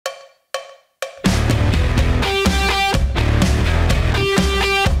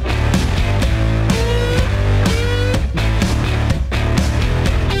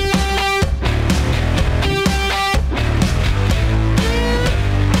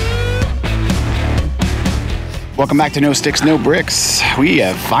Welcome back to No Sticks, No Bricks. We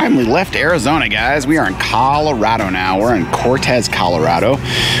have finally left Arizona, guys. We are in Colorado now. We're in Cortez, Colorado.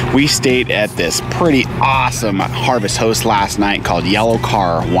 We stayed at this pretty awesome Harvest Host last night called Yellow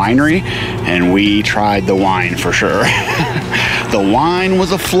Car Winery, and we tried the wine for sure. The wine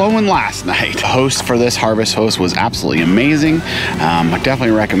was a-flowing last night. The host for this Harvest Host was absolutely amazing. I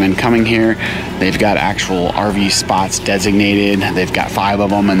definitely recommend coming here. They've got actual RV spots designated. They've got 5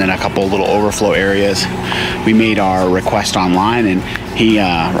 of them and then a couple little overflow areas. We made our request online and he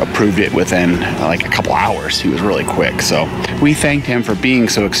approved it within like a couple hours. He was really quick. So we thanked him for being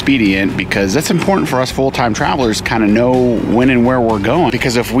so expedient, because that's important for us full-time travelers, kind of know when and where we're going.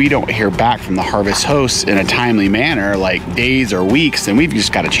 Because if we don't hear back from the Harvest Hosts in a timely manner, like days or weeks, then we've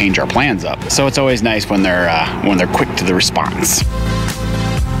just got to change our plans up. So it's always nice when they're quick to the response.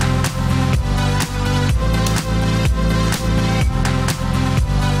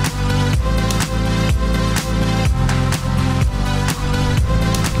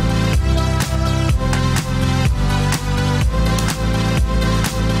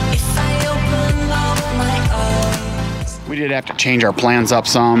 We did have to change our plans up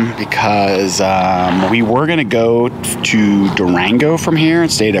some because we were going to go to Durango from here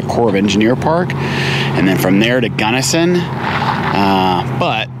and stay at a Corps of Engineer Park, and then from there to Gunnison,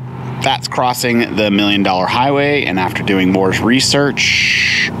 but that's crossing the $1 Million Highway, and after doing more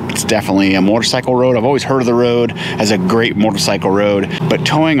research, it's definitely a motorcycle road. I've always heard of the road as a great motorcycle road, but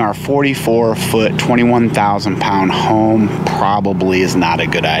towing our 44-foot, 21,000-pound home probably is not a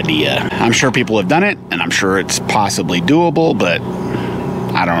good idea. I'm sure people have done it, and I'm sure it's possibly doable, but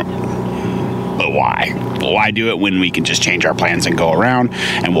why? Why do it when we can just change our plans and go around,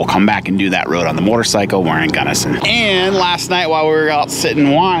 and we'll come back and do that road on the motorcycle. We're in Gunnison. And last night while we were out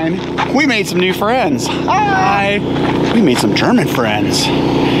sitting wine, we made some new friends. Hi! We made some German friends.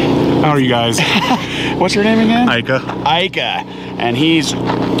 How are you guys? What's your name again? Ike. Ike. And he's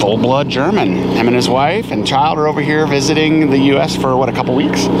full-blood German. Him and his wife and child are over here visiting the U.S. for, what, a couple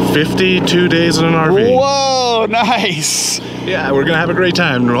weeks? 52 days in an RV. Whoa, nice. Yeah, we're going to have a great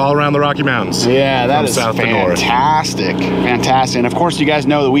time all around the Rocky Mountains. Yeah, that is south to north. Fantastic. Fantastic. And of course, you guys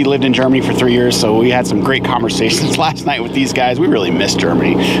know that we lived in Germany for 3 years, so we had some great conversations last night with these guys. We really missed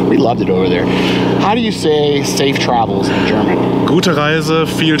Germany. We loved it over there. How do you say safe travels in German? Gute Reise,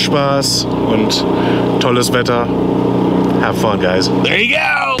 viel Spaß und tolles Wetter. Have fun, guys. There you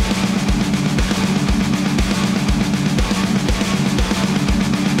go.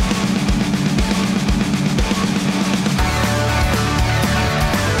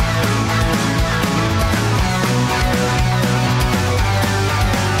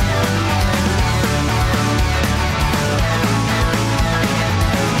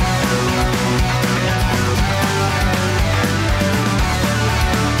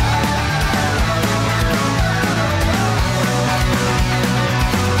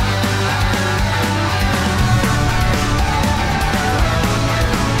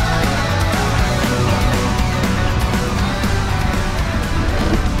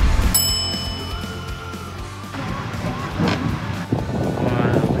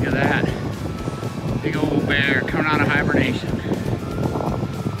 Big old bear coming out of hibernation.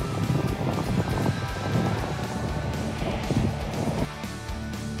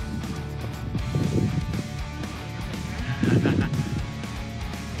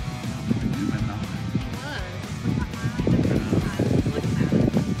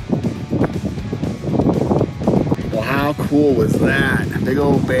 Well, how cool was that? A big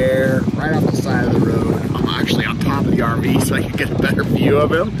old bear right off the side of the road. I'm actually on top of the RV so I can get a better view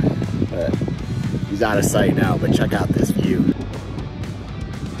of him. But he's out of sight now, but check out this view.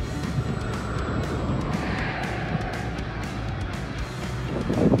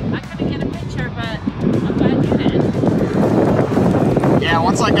 I couldn't get a picture, but I'm glad you did. Yeah,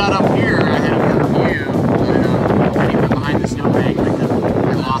 once I got up here, I had a better view. And I didn't get behind the snowbank because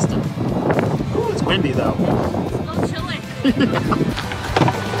I lost him. Ooh, it's windy though. It's a little chilly.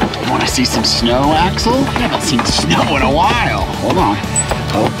 You want to see some snow, Axel? I haven't seen snow in a while. Hold on.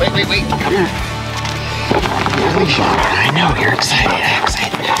 Oh, wait. Come here. I know you're excited.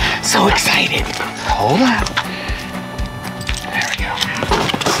 So excited. Hold on. There we go.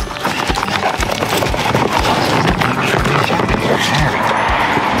 There we go. Come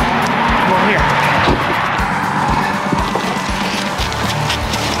over here.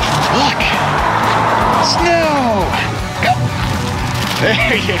 Look. Snow. Go.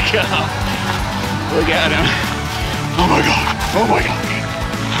 There you go. Look at him. Oh my God.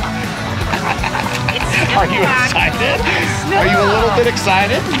 Are you excited? Are you a little bit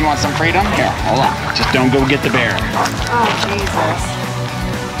excited? You want some freedom? Here, hold on. Just don't go get the bear. Oh, Jesus.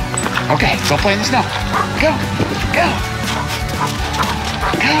 Okay, go play in the snow. Go, go, go.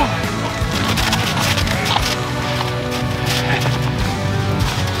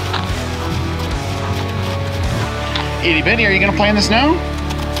 Itty Bitty, are you gonna play in the snow?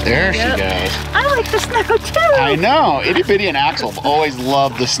 There she goes. I like the snow too. I know, Itty Bitty and Axel have always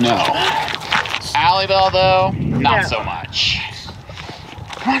loved the snow. Allybell though, not so much.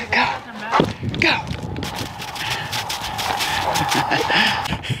 Come on, go, go.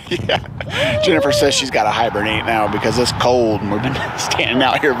 Yeah, Jennifer says she's got to hibernate now because it's cold and we've been standing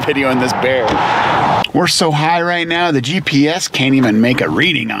out here videoing this bear. We're so high right now, the GPS can't even make a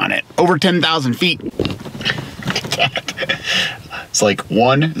reading on it. Over 10,000 feet. It's like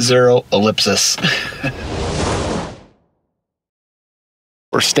 10 ellipsis.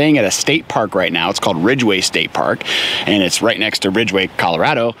 We're staying at a state park right now. It's called Ridgeway State Park, and it's right next to Ridgeway,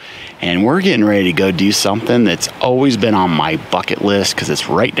 Colorado. And we're getting ready to go do something that's always been on my bucket list because it's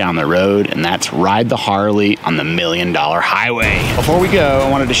right down the road, and that's ride the Harley on the $1 Million Highway. Before we go, I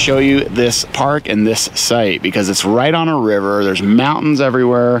wanted to show you this park and this site because it's right on a river. There's mountains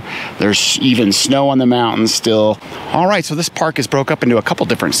everywhere. There's even snow on the mountains still. All right, so this park is broke up into a couple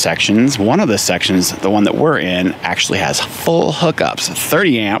different sections. One of the sections, the one that we're in, actually has full hookups, 30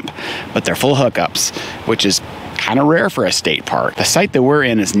 amp, but they're full hookups, which is kind of rare for a state park. The site that we're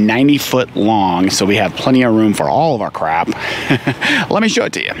in is 90 foot long, so we have plenty of room for all of our crap. Let me show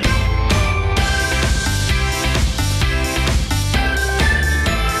it to you.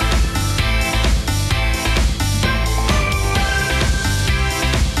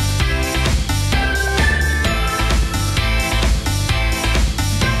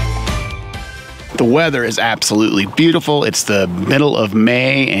 The weather is absolutely beautiful. It's the middle of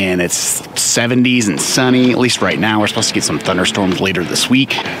May and it's 70s and sunny, at least right now. We're supposed to get some thunderstorms later this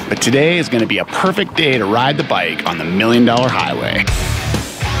week. But today is going to be a perfect day to ride the bike on the $1 Million Highway.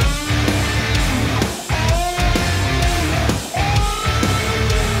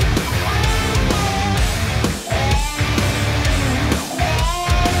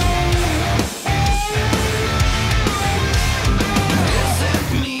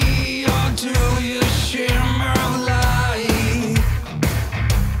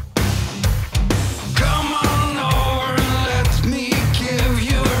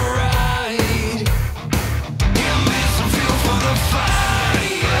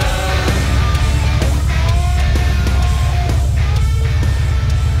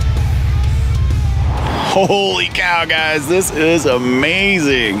 Holy cow, guys, this is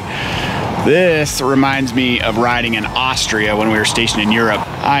amazing. This reminds me of riding in Austria when we were stationed in Europe.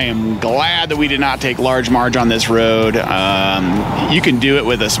 I am glad that we did not take large Marge on this road. You can do it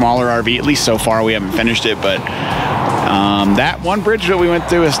with a smaller RV, at least so far. We haven't finished it, but that one bridge that we went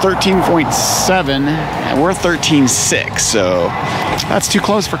through is 13.7 and we're 13.6, so that's too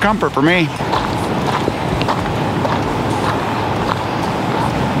close for comfort for me.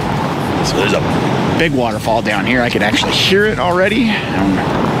 So there's a big waterfall down here. I could actually hear it already.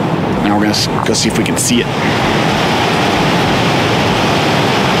 Now we're gonna go see if we can see it.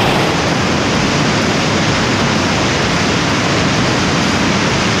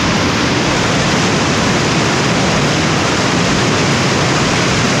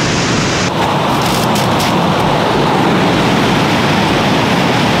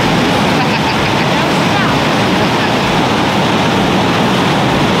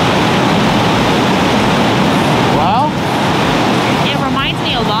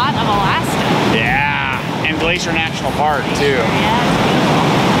 National Park too.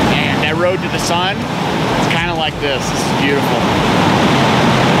 Yeah, and that road to the sun, it's kind of like this. This is beautiful.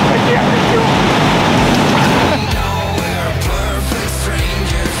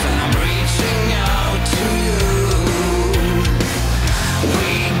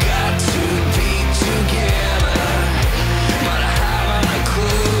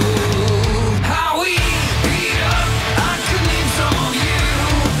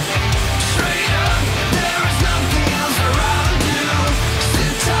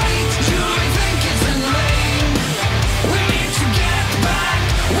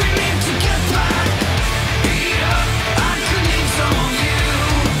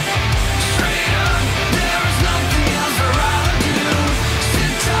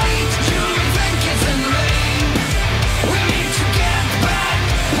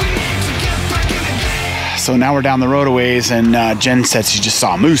 So now we're down the road a ways, and Jen said she just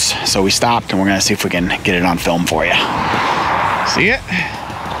saw a moose. So we stopped, and we're gonna see if we can get it on film for you. See it?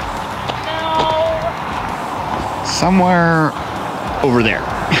 No. Somewhere over there.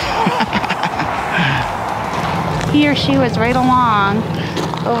 He or she was right along.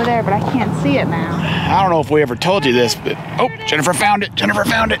 over there, but I can't see it now. I don't know if we ever told you this, but oh, Jennifer found it. Jennifer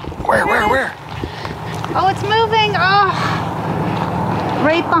found it. Where? Oh, it's moving. Oh,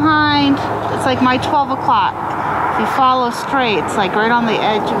 right behind. It's like my 12 o'clock. If you follow straight, it's like right on the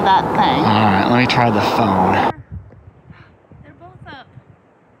edge of that thing. All right, let me try the phone. They're both up.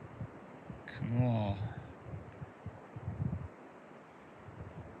 Cool.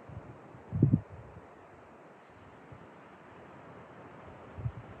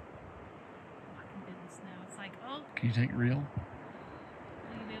 Fucking goodness now. It's like, oh, Can you take it real?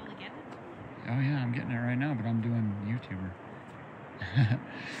 will you be able to get it? Oh yeah, I'm getting it right now, but I'm doing YouTuber.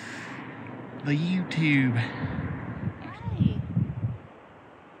 The YouTube. Hey.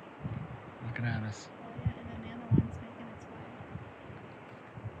 Looking at us. Oh yeah, and then the other one's making its way.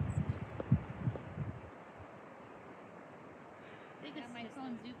 I think my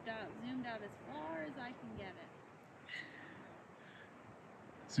phone zoomed out as far as I can get it.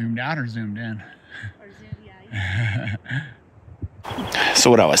 Zoomed out or zoomed in? Or zoom, yeah. So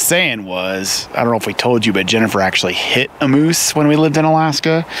what I was saying was, I don't know if we told you, but Jennifer actually hit a moose when we lived in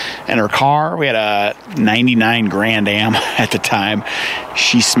Alaska in her car. We had a 99 Grand Am at the time.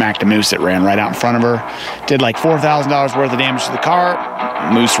 She smacked a moose that ran right out in front of her. Did like $4,000 worth of damage to the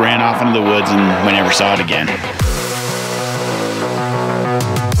car. Moose ran off into the woods and we never saw it again.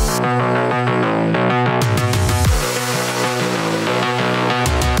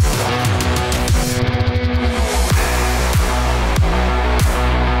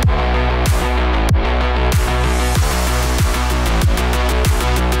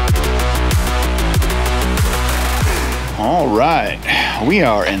 All right, we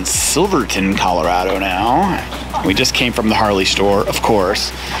are in Silverton, Colorado now. We just came from the Harley store, of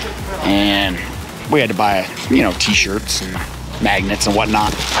course, and we had to buy, t-shirts and magnets and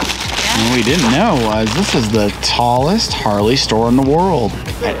whatnot. What we didn't know was this is the tallest Harley store in the world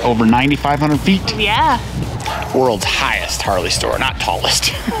at over 9,500 feet. Yeah. World's highest Harley store, not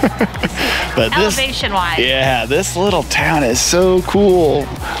tallest. But Elevation-wise. Yeah, this little town is so cool.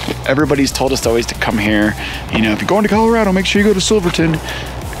 Everybody's told us always to come here. If you're going to Colorado, make sure you go to Silverton.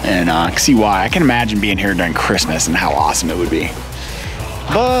 And see why. I can imagine being here during Christmas and how awesome it would be.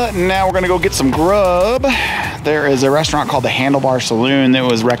 But now we're gonna go get some grub. There is a restaurant called the Handlebar Saloon that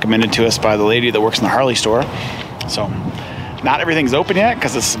was recommended to us by the lady that works in the Harley store. So not everything's open yet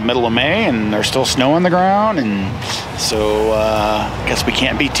because it's the middle of May and there's still snow on the ground, and so I guess we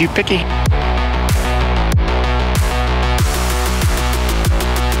can't be too picky.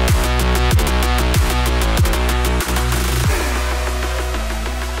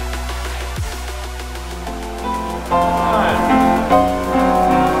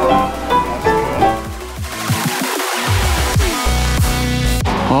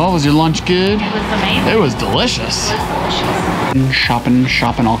 Well, was your lunch good? It was amazing. It was delicious. Shopping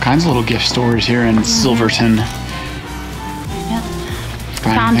all kinds of little gift stores here in Silverton. Yep.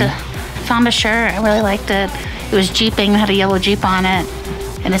 Found a shirt. I really liked it. It was Jeeping, had a yellow Jeep on it.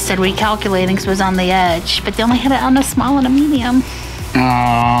 And it said recalculating because it was on the edge. But they only had it on a small and a medium.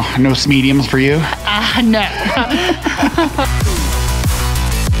 No mediums for you? No.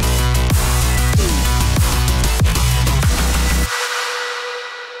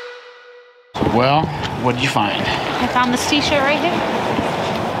 Well, what did you find? I found this t-shirt right here.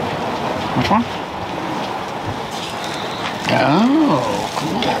 Which one? Oh,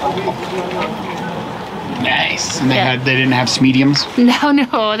 cool. Nice. And they didn't have mediums? No,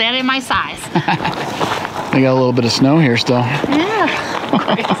 that ain't my size. They got a little bit of snow here still. Yeah.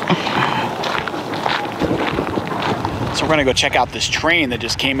 So we're gonna go check out this train that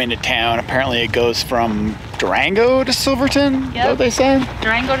just came into town. Apparently it goes from Durango to Silverton. Is that what they said?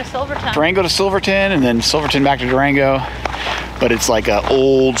 Durango to Silverton. Durango to Silverton, and then Silverton back to Durango. But it's like an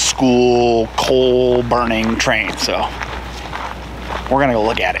old school coal burning train. So we're gonna go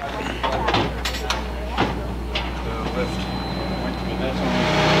look at it.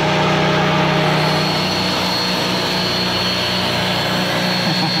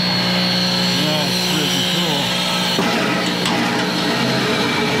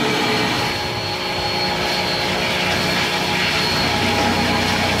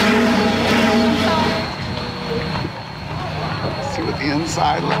 See what the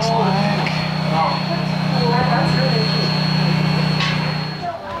inside looks like.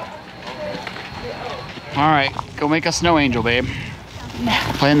 All right, go make a snow angel, babe.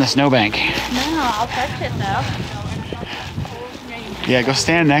 Play in the snowbank. No, I'll touch it though. Yeah, go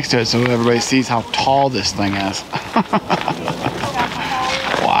stand next to it so everybody sees how tall this thing is.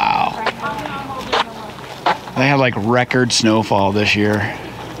 Wow. They had like record snowfall this year.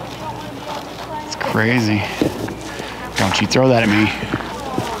 It's crazy. Don't you throw that at me.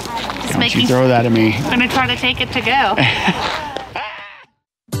 Don't you throw that at me. I'm gonna try to take it to go.